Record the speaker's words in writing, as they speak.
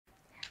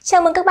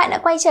Chào mừng các bạn đã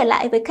quay trở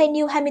lại với kênh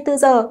News 24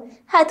 giờ.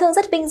 Hà Thương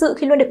rất vinh dự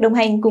khi luôn được đồng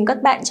hành cùng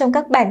các bạn trong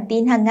các bản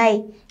tin hàng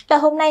ngày. Và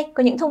hôm nay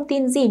có những thông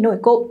tin gì nổi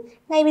cộm?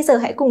 Ngay bây giờ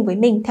hãy cùng với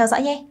mình theo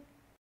dõi nhé.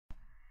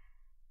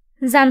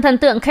 Dàn thần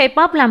tượng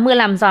Kpop làm mưa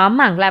làm gió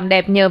mảng làm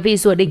đẹp nhờ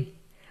visual đỉnh.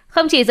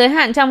 Không chỉ giới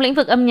hạn trong lĩnh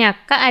vực âm nhạc,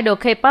 các idol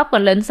Kpop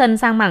còn lấn sân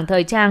sang mảng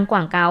thời trang,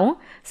 quảng cáo.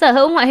 Sở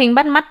hữu ngoại hình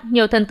bắt mắt,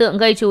 nhiều thần tượng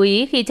gây chú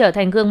ý khi trở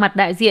thành gương mặt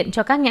đại diện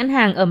cho các nhãn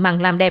hàng ở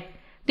mảng làm đẹp.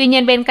 Tuy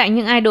nhiên, bên cạnh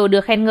những idol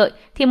được khen ngợi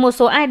thì một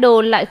số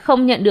idol lại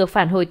không nhận được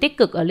phản hồi tích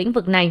cực ở lĩnh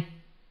vực này.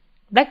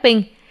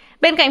 Blackpink.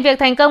 Bên cạnh việc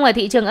thành công ở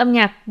thị trường âm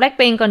nhạc,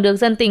 Blackpink còn được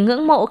dân tình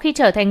ngưỡng mộ khi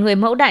trở thành người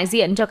mẫu đại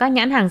diện cho các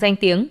nhãn hàng danh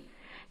tiếng.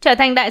 Trở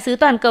thành đại sứ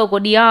toàn cầu của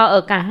Dior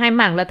ở cả hai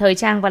mảng là thời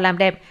trang và làm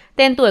đẹp,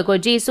 tên tuổi của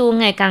Jisoo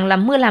ngày càng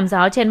làm mưa làm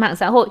gió trên mạng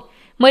xã hội.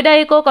 Mới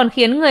đây, cô còn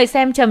khiến người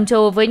xem trầm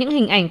trồ với những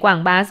hình ảnh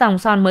quảng bá dòng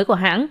son mới của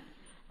hãng.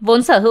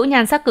 Vốn sở hữu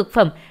nhan sắc cực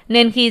phẩm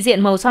nên khi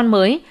diện màu son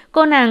mới,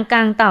 cô nàng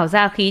càng tỏ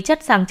ra khí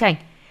chất sang chảnh.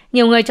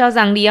 Nhiều người cho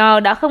rằng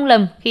Dior đã không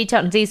lầm khi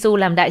chọn Jisoo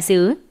làm đại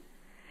sứ.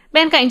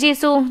 Bên cạnh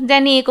Jisoo,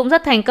 Jennie cũng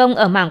rất thành công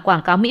ở mảng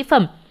quảng cáo mỹ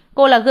phẩm.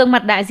 Cô là gương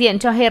mặt đại diện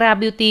cho Hera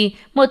Beauty,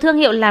 một thương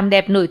hiệu làm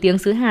đẹp nổi tiếng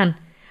xứ Hàn.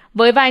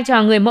 Với vai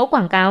trò người mẫu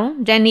quảng cáo,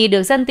 Jennie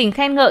được dân tình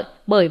khen ngợi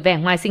bởi vẻ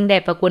ngoài xinh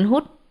đẹp và cuốn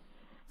hút.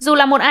 Dù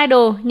là một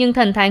idol, nhưng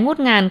thần thái ngút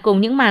ngàn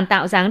cùng những màn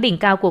tạo dáng đỉnh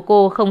cao của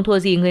cô không thua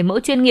gì người mẫu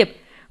chuyên nghiệp.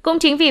 Cũng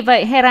chính vì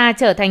vậy, Hera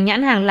trở thành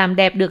nhãn hàng làm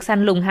đẹp được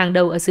săn lùng hàng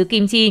đầu ở xứ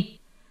Kim Chi.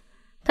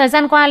 Thời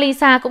gian qua,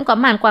 Lisa cũng có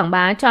màn quảng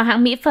bá cho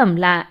hãng mỹ phẩm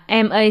là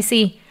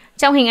MAC.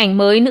 Trong hình ảnh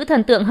mới, nữ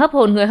thần tượng hấp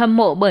hồn người hâm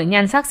mộ bởi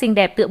nhan sắc xinh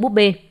đẹp tựa búp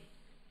bê.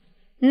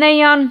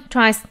 Nayeon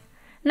Twice.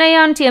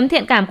 Nayeon chiếm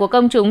thiện cảm của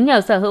công chúng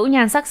nhờ sở hữu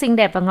nhan sắc xinh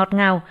đẹp và ngọt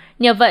ngào.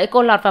 Nhờ vậy,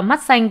 cô lọt vào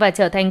mắt xanh và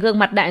trở thành gương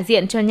mặt đại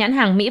diện cho nhãn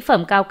hàng mỹ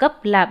phẩm cao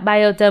cấp là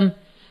Bioderm.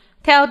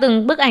 Theo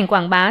từng bức ảnh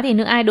quảng bá thì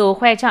nữ idol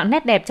khoe trọn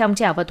nét đẹp trong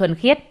trẻo và thuần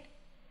khiết.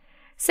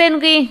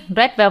 Seunggi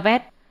Red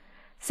Velvet.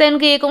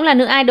 Seunggi cũng là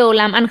nữ idol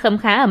làm ăn khấm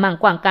khá ở mảng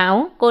quảng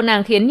cáo. Cô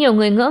nàng khiến nhiều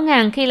người ngỡ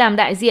ngàng khi làm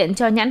đại diện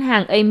cho nhãn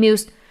hàng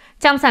Amuse.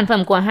 Trong sản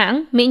phẩm của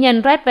hãng, mỹ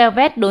nhân Red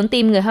Velvet đốn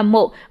tim người hâm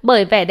mộ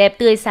bởi vẻ đẹp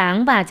tươi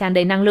sáng và tràn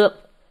đầy năng lượng.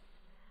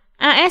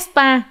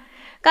 aespa.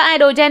 Các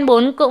idol Gen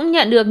 4 cũng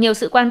nhận được nhiều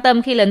sự quan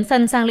tâm khi lấn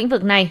sân sang lĩnh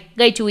vực này.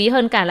 Gây chú ý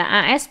hơn cả là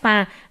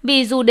aespa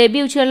vì dù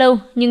debut chưa lâu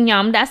nhưng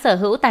nhóm đã sở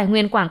hữu tài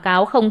nguyên quảng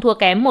cáo không thua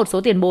kém một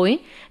số tiền bối.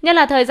 Nhất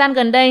là thời gian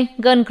gần đây,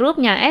 girl group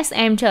nhà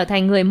SM trở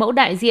thành người mẫu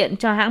đại diện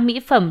cho hãng mỹ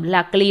phẩm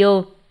là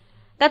Clio.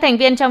 Các thành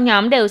viên trong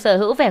nhóm đều sở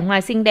hữu vẻ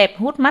ngoài xinh đẹp,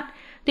 hút mắt.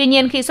 Tuy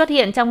nhiên khi xuất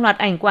hiện trong loạt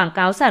ảnh quảng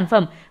cáo sản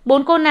phẩm,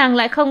 4 cô nàng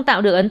lại không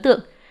tạo được ấn tượng.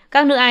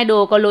 Các nữ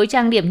idol có lối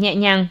trang điểm nhẹ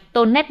nhàng,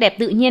 tôn nét đẹp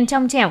tự nhiên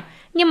trong trẻo,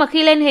 nhưng mà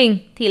khi lên hình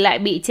thì lại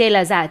bị chê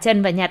là giả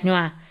chân và nhạt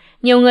nhòa.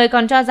 Nhiều người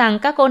còn cho rằng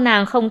các cô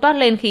nàng không toát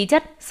lên khí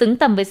chất, xứng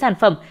tầm với sản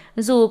phẩm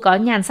dù có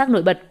nhan sắc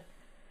nổi bật.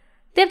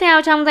 Tiếp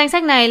theo trong danh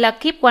sách này là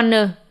Kip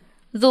Warner.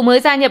 Dù mới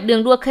gia nhập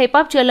đường đua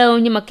Kpop chưa lâu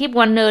nhưng mà Kip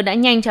Warner đã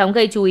nhanh chóng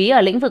gây chú ý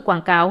ở lĩnh vực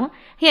quảng cáo.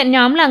 Hiện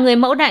nhóm là người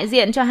mẫu đại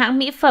diện cho hãng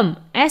mỹ phẩm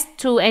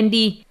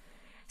S2ND.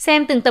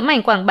 Xem từng tấm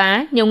ảnh quảng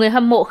bá, nhiều người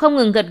hâm mộ không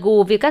ngừng gật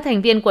gù vì các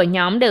thành viên của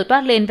nhóm đều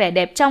toát lên vẻ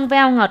đẹp trong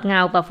veo, ngọt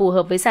ngào và phù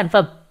hợp với sản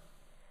phẩm.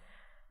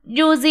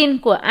 Yujin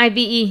của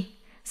IVE.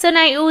 Xưa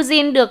nay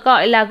Yujin được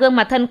gọi là gương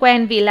mặt thân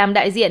quen vì làm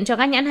đại diện cho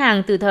các nhãn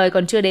hàng từ thời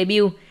còn chưa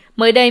debut.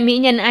 Mới đây, mỹ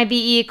nhân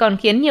IVE còn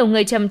khiến nhiều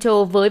người trầm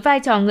trồ với vai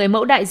trò người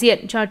mẫu đại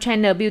diện cho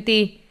Channel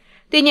Beauty.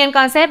 Tuy nhiên,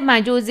 concept mà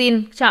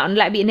Yujin chọn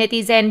lại bị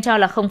netizen cho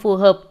là không phù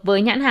hợp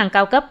với nhãn hàng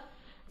cao cấp.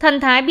 Thần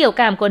thái biểu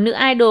cảm của nữ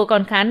idol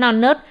còn khá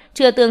non nớt,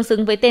 chưa tương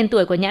xứng với tên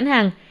tuổi của nhãn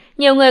hàng.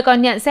 Nhiều người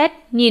còn nhận xét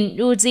nhìn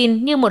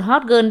Yujin như một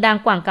hot girl đang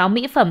quảng cáo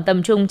mỹ phẩm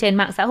tầm trung trên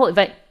mạng xã hội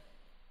vậy.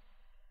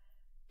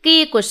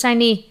 Ki của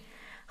Shiny.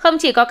 Không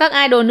chỉ có các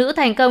idol nữ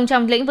thành công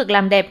trong lĩnh vực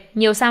làm đẹp,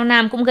 nhiều sao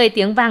nam cũng gây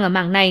tiếng vang ở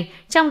mảng này,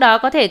 trong đó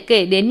có thể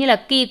kể đến như là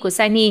Ki của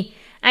Shiny.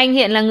 Anh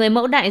hiện là người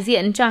mẫu đại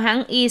diện cho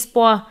hãng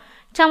eSport.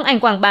 Trong ảnh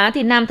quảng bá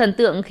thì nam thần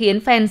tượng khiến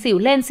fan xỉu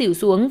lên xỉu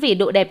xuống vì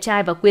độ đẹp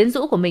trai và quyến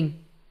rũ của mình.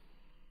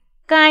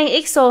 Kai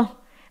EXO.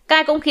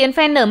 Kai cũng khiến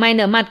fan nở mày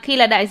nở mặt khi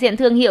là đại diện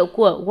thương hiệu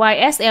của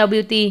YSL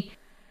Beauty.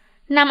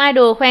 Nam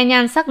idol khoe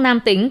nhan sắc nam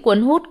tính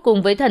cuốn hút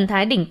cùng với thần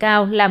thái đỉnh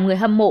cao làm người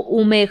hâm mộ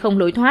u mê không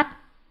lối thoát.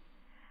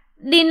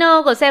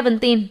 Dino của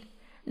Seventeen.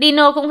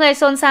 Dino cũng gây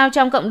xôn xao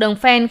trong cộng đồng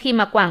fan khi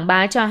mà quảng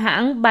bá cho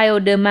hãng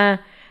Bioderma.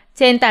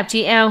 Trên tạp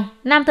chí Elle,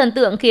 nam thần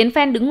tượng khiến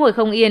fan đứng ngồi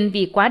không yên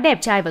vì quá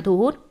đẹp trai và thu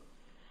hút.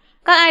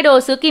 Các idol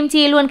xứ Kim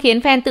Chi luôn khiến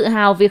fan tự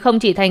hào vì không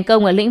chỉ thành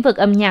công ở lĩnh vực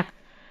âm nhạc,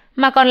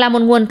 mà còn là một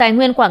nguồn tài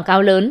nguyên quảng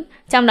cáo lớn.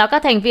 Trong đó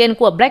các thành viên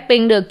của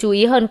Blackpink được chú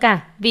ý hơn cả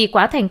vì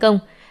quá thành công.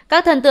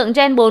 Các thần tượng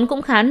Gen 4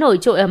 cũng khá nổi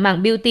trội ở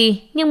mảng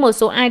beauty, nhưng một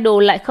số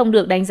idol lại không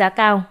được đánh giá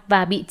cao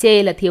và bị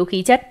chê là thiếu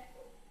khí chất.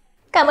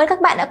 Cảm ơn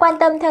các bạn đã quan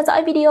tâm theo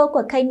dõi video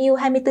của kênh News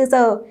 24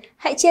 giờ.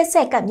 Hãy chia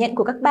sẻ cảm nhận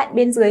của các bạn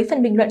bên dưới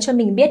phần bình luận cho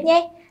mình biết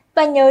nhé.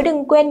 Và nhớ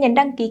đừng quên nhấn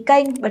đăng ký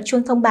kênh, bật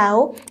chuông thông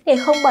báo để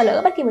không bỏ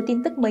lỡ bất kỳ một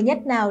tin tức mới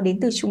nhất nào đến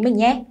từ chúng mình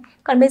nhé.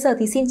 Còn bây giờ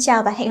thì xin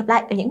chào và hẹn gặp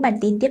lại ở những bản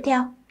tin tiếp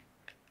theo.